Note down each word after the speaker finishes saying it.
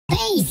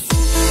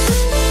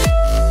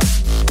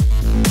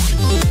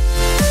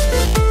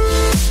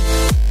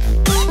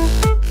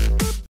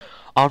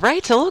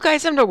Alright, hello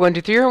guys, I'm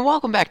Dog123 and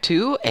welcome back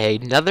to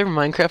another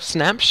Minecraft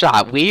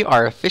Snapshot. We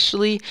are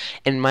officially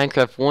in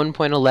Minecraft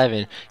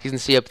 1.11. You can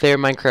see up there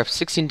Minecraft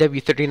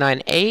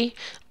 16W39A,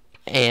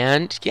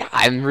 and yeah,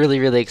 I'm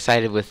really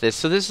excited with this.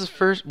 So this is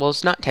first, well,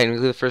 it's not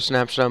technically the first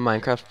snapshot of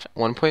Minecraft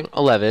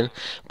 1.11,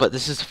 but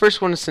this is the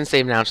first one since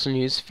they've announced the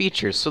new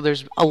features. So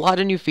there's a lot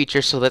of new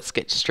features, so let's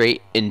get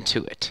straight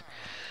into it.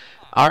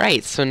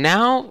 Alright, so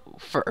now,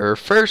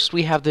 first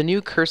we have the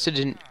new cursed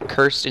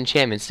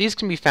enchantments. These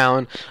can be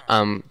found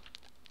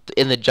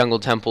in the jungle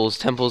temples,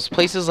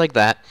 places like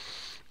that.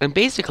 And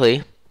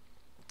basically,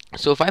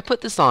 so if I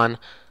put this on,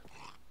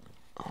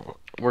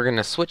 we're going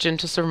to switch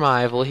into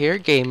survival here,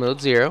 game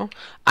mode 0.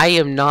 I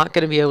am not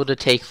going to be able to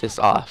take this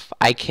off.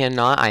 I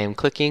cannot, I am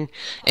clicking,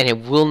 and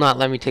it will not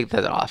let me take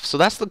that off. So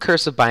that's the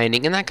curse of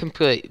binding, and that can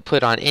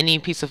put on any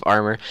piece of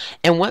armor.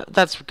 And what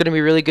that's going to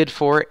be really good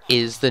for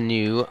is the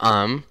new,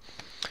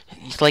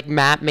 like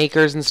map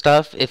makers and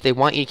stuff. If they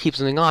want you to keep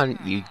something on,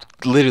 you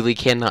literally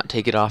cannot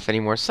take it off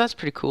anymore, so that's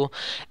pretty cool.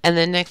 And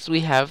then next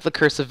we have the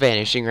curse of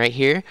vanishing right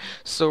here.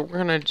 So we're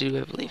gonna do,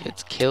 I believe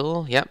it's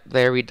kill. Yep,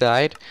 there we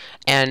died.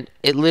 And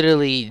it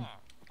literally,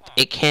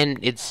 it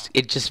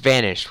just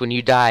vanished. When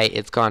you die,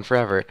 it's gone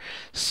forever.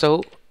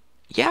 So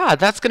yeah,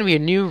 that's gonna be a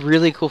new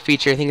really cool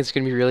feature. I think it's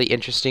gonna be really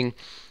interesting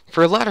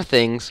for a lot of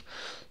things.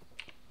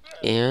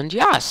 And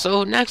yeah,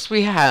 so next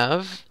we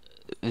have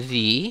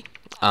the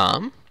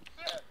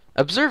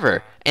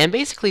observer. And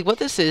basically what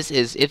this is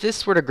if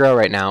this were to grow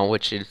right now,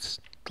 which it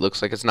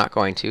looks like it's not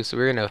going to, so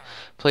we're going to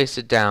place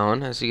it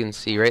down, as you can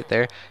see right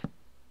there,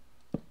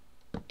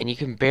 and you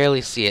can barely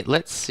see it.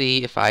 Let's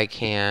see if I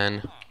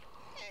can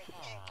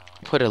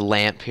put a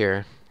lamp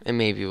here, and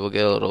maybe we'll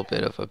get a little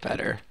bit of a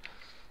better,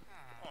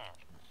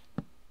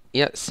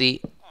 yeah,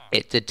 see,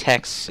 it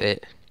detects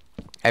it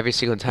every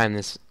single time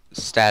this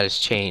status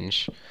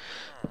change.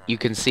 You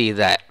can see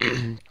that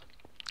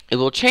it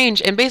will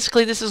change, and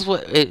basically this is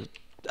what it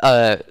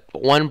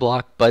one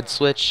block bud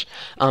switch.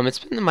 It's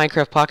been the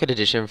Minecraft Pocket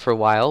Edition for a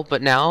while,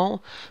 but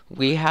now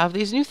we have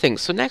these new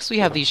things. So next we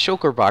have these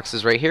Shulker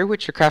boxes right here,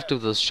 which are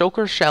crafted with a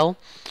Shulker shell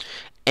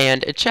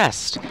and a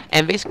chest.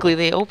 And basically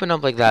they open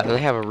up like that. They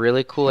have a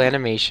really cool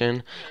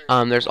animation.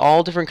 There's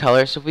all different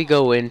colors. So if we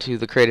go into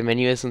the creative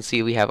menu, as you can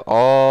see, we have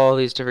all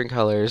these different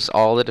colors,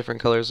 all the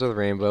different colors of the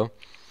rainbow.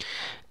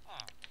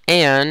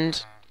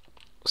 And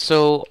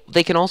so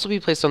they can also be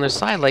placed on their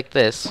side like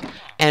this.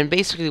 And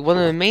basically one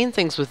of the main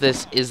things with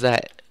this is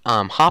that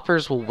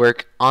hoppers will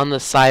work on the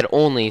side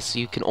only, so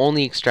you can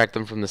only extract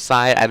them from the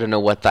side. I don't know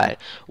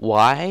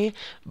why,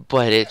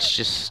 but it's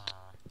just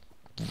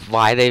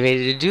why they made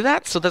it to do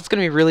that. So that's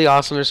going to be really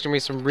awesome. There's going to be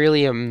some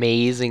really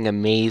amazing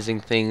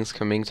things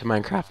coming to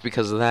Minecraft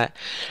because of that.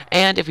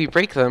 And if we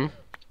break them,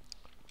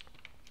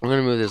 I'm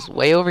going to move this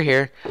way over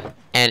here,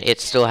 and it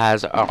still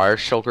has our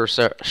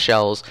Shulker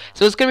shells.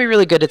 So it's going to be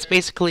really good. It's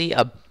basically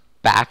a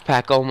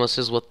backpack almost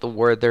is what the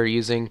word they're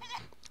using.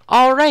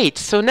 Alright,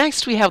 so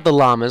next we have the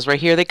llamas right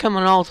here. They come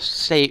in all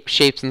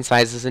shapes and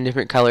sizes and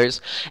different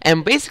colors.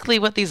 And basically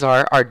what these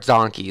are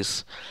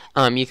donkeys.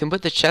 You can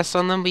put the chests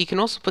on them, but you can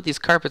also put these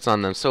carpets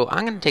on them. So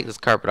I'm going to take this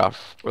carpet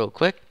off real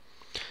quick.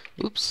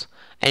 Oops.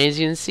 And as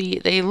you can see,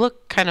 they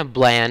look kind of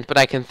bland, but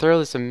I can throw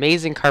this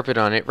amazing carpet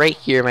on it right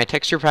here. My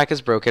texture pack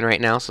is broken right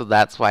now, so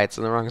that's why it's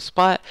in the wrong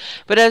spot.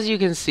 But as you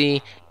can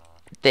see,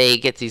 they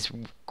get these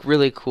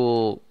really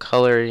cool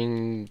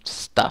coloring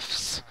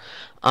stuffs,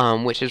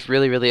 which is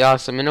really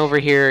awesome. And over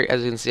here,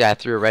 as you can see, I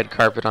threw a red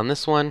carpet on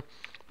this one,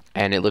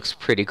 and it looks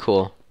pretty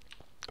cool.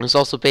 There's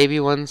also baby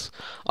ones.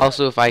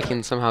 Also, if I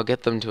can somehow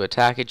get them to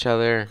attack each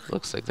other,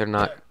 looks like they're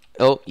not.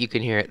 Oh, you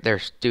can hear it.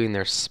 They're doing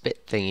their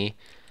spit thingy.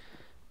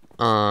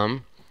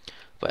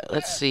 But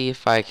let's see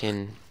if I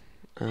can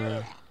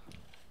I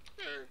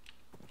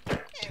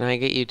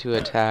get you to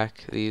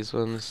attack these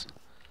ones?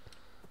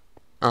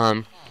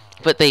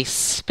 But they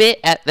spit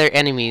at their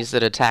enemies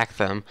that attack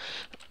them.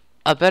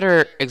 A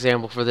better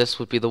example for this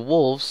would be the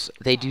wolves.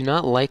 They do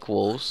not like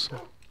wolves.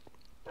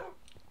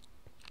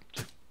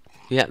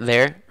 Yeah,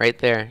 right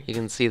there. You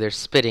can see they're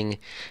spitting.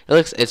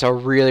 It's a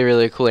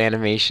really cool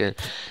animation.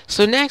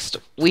 So next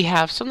we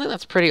have something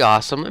that's pretty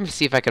awesome. Let me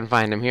see if I can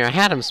find him here. I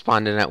had him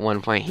spawned in at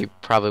one point. He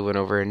probably went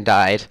over and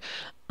died.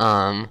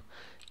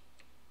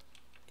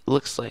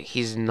 Looks like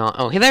he's not.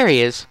 Oh, there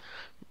he is.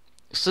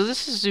 So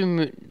this is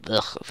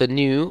the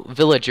new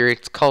villager.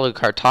 It's called a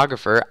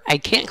cartographer. I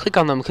can't click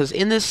on them because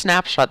in this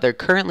snapshot they're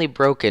currently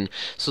broken,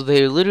 so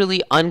they're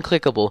literally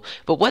unclickable.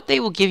 But what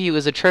they will give you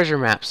is a treasure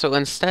map. So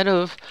instead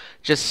of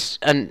just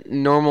a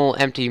normal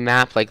empty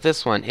map like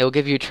this one, it will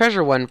give you a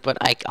treasure one, but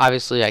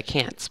obviously I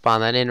can't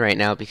spawn that in right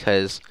now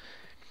because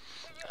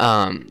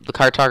the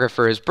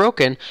cartographer is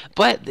broken,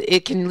 but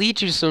it can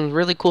lead you to some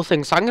really cool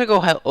things. So I'm going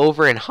to go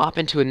over and hop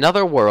into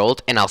another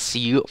world, and I'll see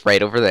you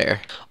right over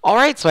there.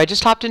 Alright, so I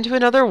just hopped into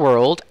another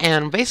world,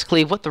 and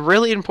basically what the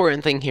really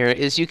important thing here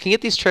is you can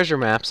get these treasure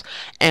maps,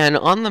 and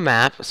on the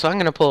map, so I'm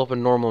going to pull up a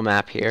normal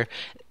map here.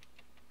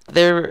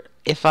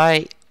 If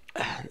I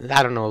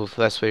don't know the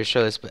best way to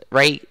show this, but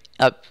right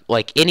up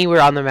like anywhere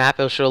on the map.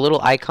 It'll show a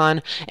little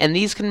icon, and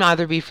these can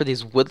either be for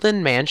these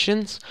woodland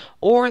mansions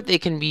or they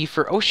can be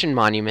for ocean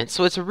monuments.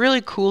 So it's a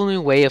really cool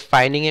new way of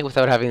finding it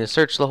without having to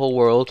search the whole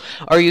world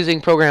or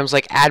using programs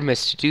like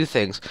Admis to do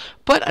things.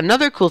 But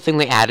another cool thing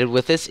they added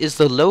with this is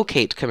the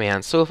locate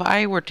command. So if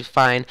I were to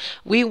find,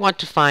 we want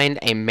to find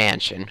a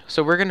mansion.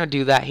 So we're going to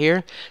do that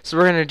here. So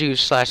we're going to do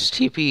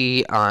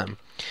 /TP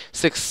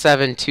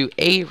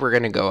 6728. We're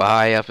going to go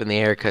high up in the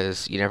air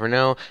because you never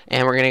know.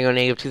 And we're going to go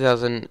negative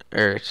 2000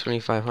 or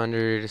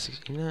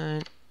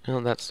 2569.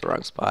 No, that's the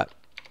wrong spot.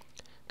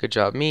 Good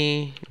job,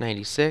 me.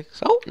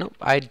 96. Oh, nope,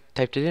 I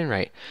typed it in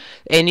right.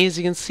 And as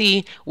you can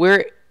see,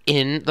 we're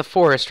in the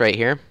forest right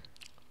here.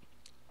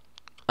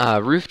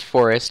 Roofed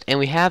forest, and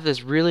we have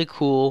this really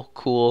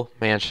cool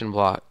mansion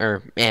block.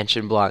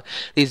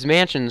 These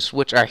mansions,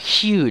 which are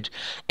huge,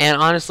 and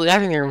honestly, I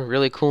think they're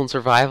really cool in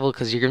survival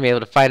because you're gonna be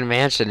able to find a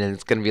mansion, and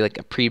it's gonna be like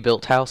a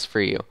pre-built house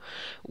for you,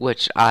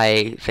 which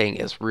I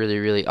think is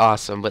really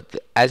awesome. But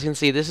as you can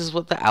see, this is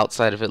what the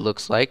outside of it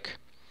looks like.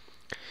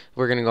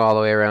 We're gonna go all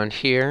the way around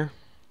here,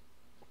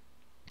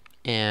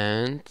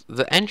 and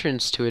the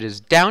entrance to it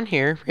is down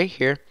here, right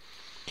here.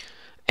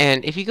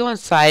 And if you go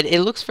inside,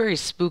 it looks very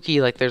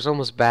spooky, like there's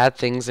almost bad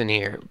things in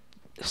here.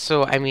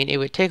 So, I mean, it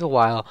would take a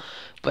while.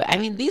 But, I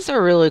mean, these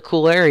are really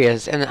cool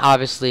areas, and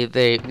obviously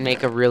they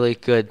make a really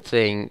good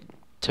thing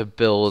to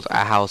build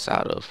a house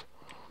out of.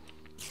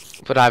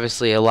 But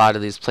obviously a lot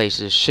of these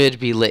places should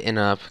be lit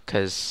up,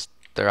 because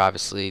they're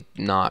obviously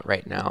not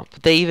right now.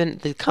 But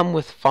they come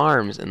with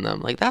farms in them.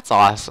 Like, that's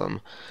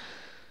awesome.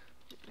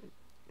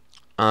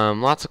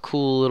 Lots of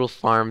cool little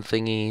farm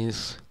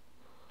thingies.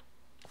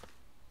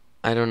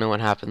 I don't know what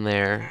happened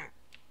there.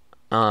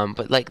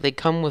 But like they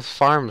come with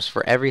farms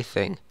for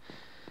everything.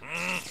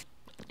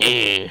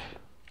 And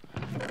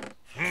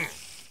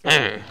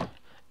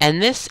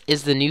this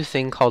is the new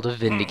thing called a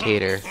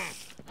vindicator.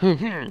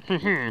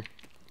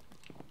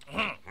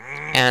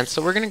 And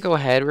so we're gonna go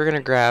ahead, we're gonna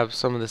grab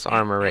some of this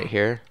armor right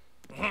here.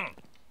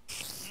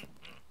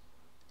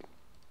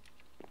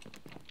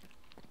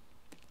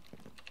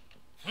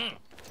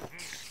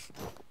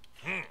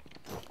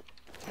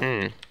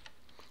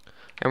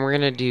 And we're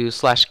gonna do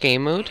 /game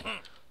mode.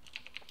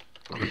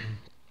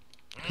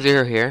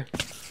 0 here.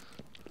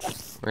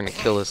 We're gonna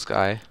kill this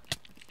guy.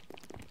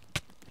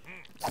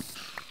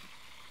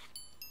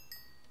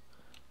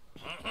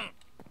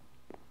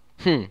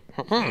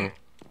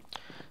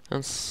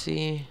 Let's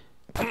see.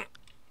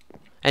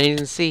 And you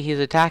can see he's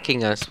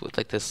attacking us with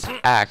like this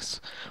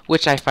axe,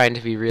 which I find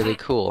to be really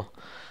cool.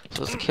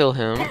 So let's kill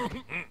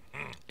him.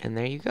 And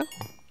there you go.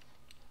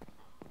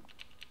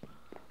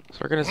 So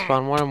we're gonna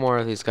spawn one or more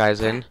of these guys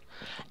in.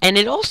 And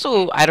it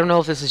also, I don't know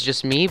if this is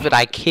just me, but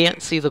I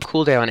can't see the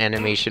cooldown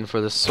animation for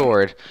the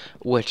sword,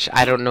 which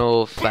I don't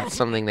know if that's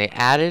something they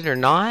added or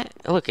not.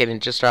 Look, and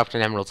it just dropped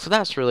an emerald, so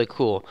that's really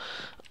cool.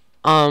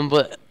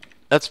 But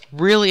that's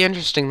really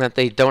interesting that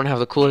they don't have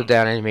the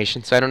cooldown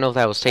animation, so I don't know if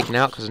that was taken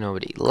out because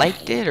nobody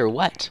liked it or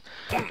what.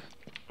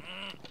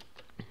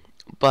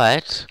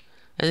 But,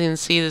 as you can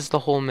see, this is the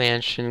whole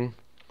mansion.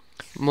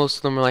 Most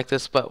of them are like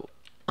this, but,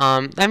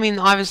 I mean,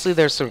 obviously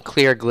there's some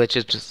clear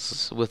glitches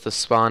just with the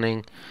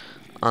spawning.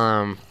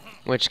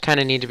 Which kind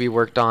of need to be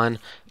worked on,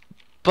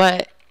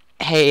 but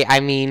hey,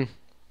 I mean,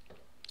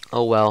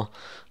 oh well.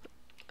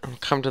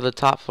 Come to the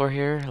top floor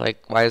here.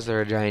 Like, why is there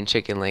a giant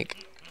chicken? Like,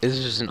 this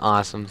is just an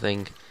awesome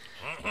thing.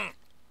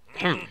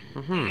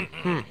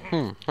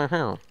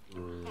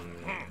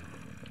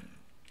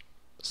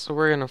 So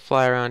we're gonna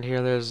fly around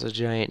here. There's a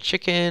giant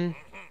chicken.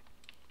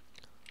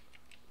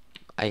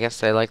 I guess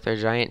they like their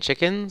giant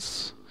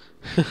chickens.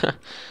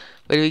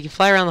 But we can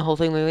fly around the whole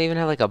thing. They even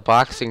have like a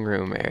boxing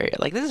room area.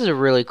 Like, this is a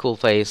really cool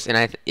place,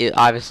 and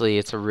obviously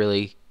it's a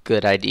really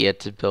good idea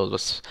to build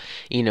with,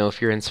 you know,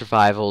 if you're in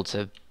survival,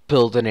 to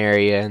build an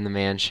area in the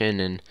mansion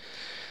and,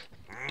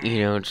 you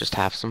know, just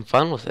have some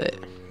fun with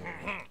it.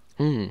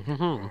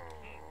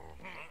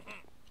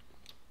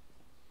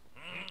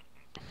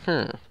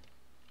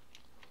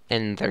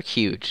 And they're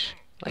huge,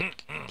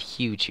 like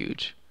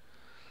huge.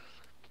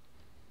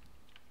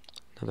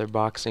 Another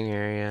boxing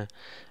area.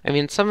 I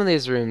mean, some of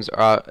these rooms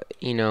are,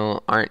 you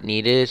know, aren't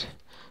needed,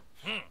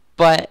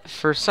 but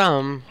for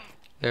some,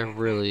 they're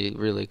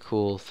really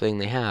cool thing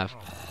they have.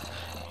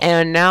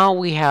 And now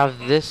we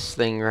have this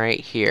thing right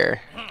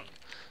here.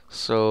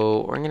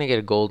 So we're gonna get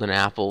a golden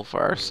apple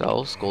for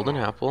ourselves. Golden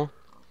apple.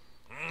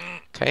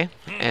 Okay,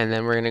 and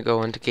then we're gonna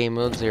go into game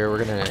mode 0.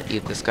 We're gonna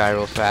eat this guy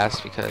real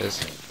fast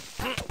because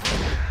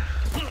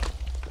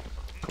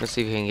let's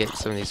see if we can get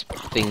some of these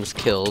things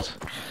killed.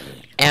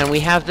 And we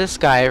have this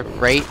guy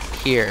right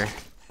here,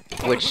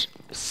 which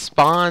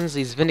spawns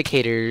these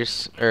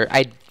vindicators, or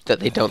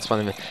that they don't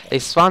spawn them. They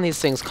spawn these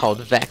things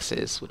called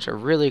vexes, which are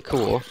really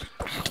cool.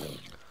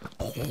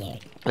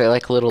 They're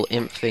like little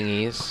imp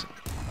thingies.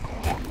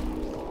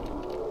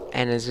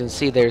 And as you can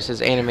see, there's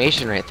his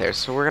animation right there.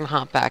 So we're gonna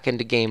hop back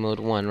into game mode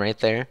 1 right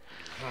there.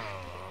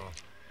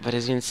 But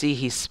as you can see,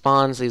 he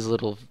spawns these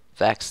little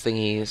vex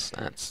thingies.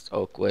 That's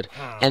oak wood.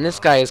 And this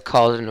guy is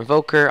called an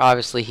evoker.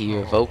 Obviously, he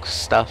evokes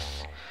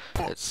stuff.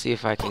 Let's see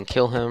if I can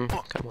kill him.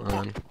 Come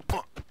on.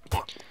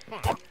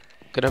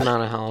 Good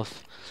amount of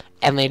health.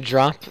 And they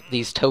drop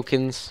these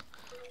tokens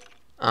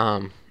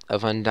of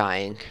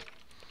undying.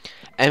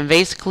 And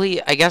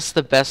basically, I guess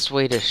the best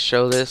way to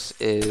show this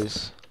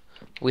is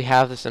we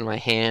have this in my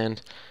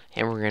hand,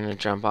 and we're gonna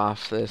jump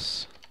off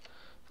this.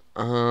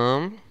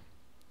 How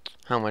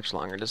much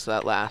longer does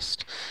that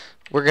last?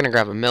 We're gonna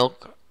grab a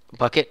milk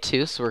bucket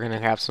too, so we're gonna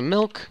grab some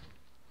milk.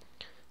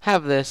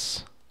 Have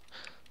this.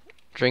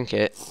 Drink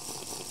it,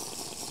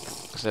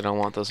 because I don't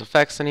want those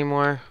effects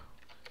anymore.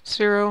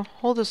 0.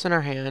 Hold this in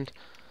our hand.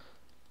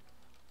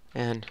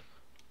 And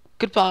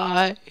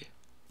goodbye.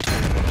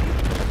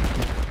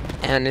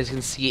 And as you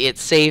can see, it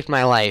saved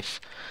my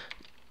life.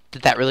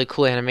 Did that really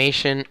cool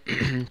animation.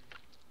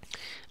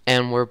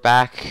 And we're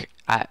back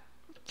at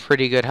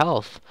pretty good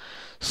health.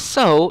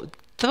 So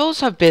those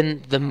have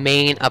been the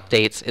main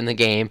updates in the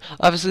game.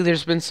 Obviously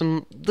there's been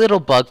some little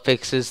bug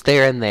fixes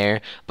there and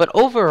there, but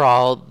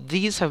overall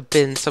these have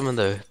been some of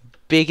the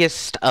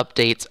biggest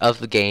updates of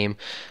the game.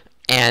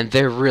 And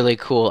they're really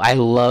cool. I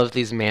love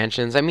these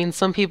mansions. I mean,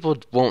 some people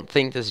won't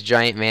think this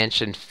giant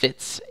mansion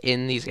fits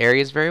in these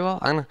areas very well.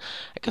 I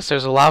guess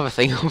there's a lava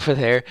thing over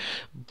there.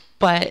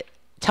 But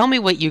tell me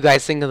what you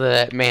guys think of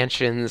the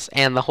mansions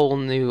and the whole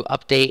new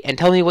update. And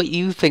tell me what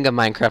you think of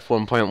Minecraft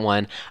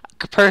 1.1.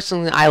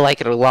 Personally, I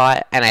like it a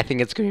lot. And I think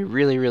it's going to be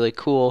really, really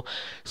cool.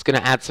 It's going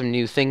to add some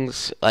new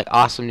things, like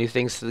awesome new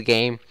things to the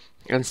game.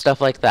 And stuff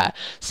like that.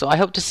 So I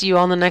hope to see you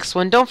all in the next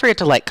one. Don't forget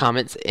to like,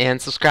 comment,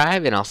 and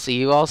subscribe, and I'll see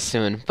you all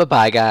soon.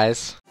 Bye-bye,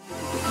 guys.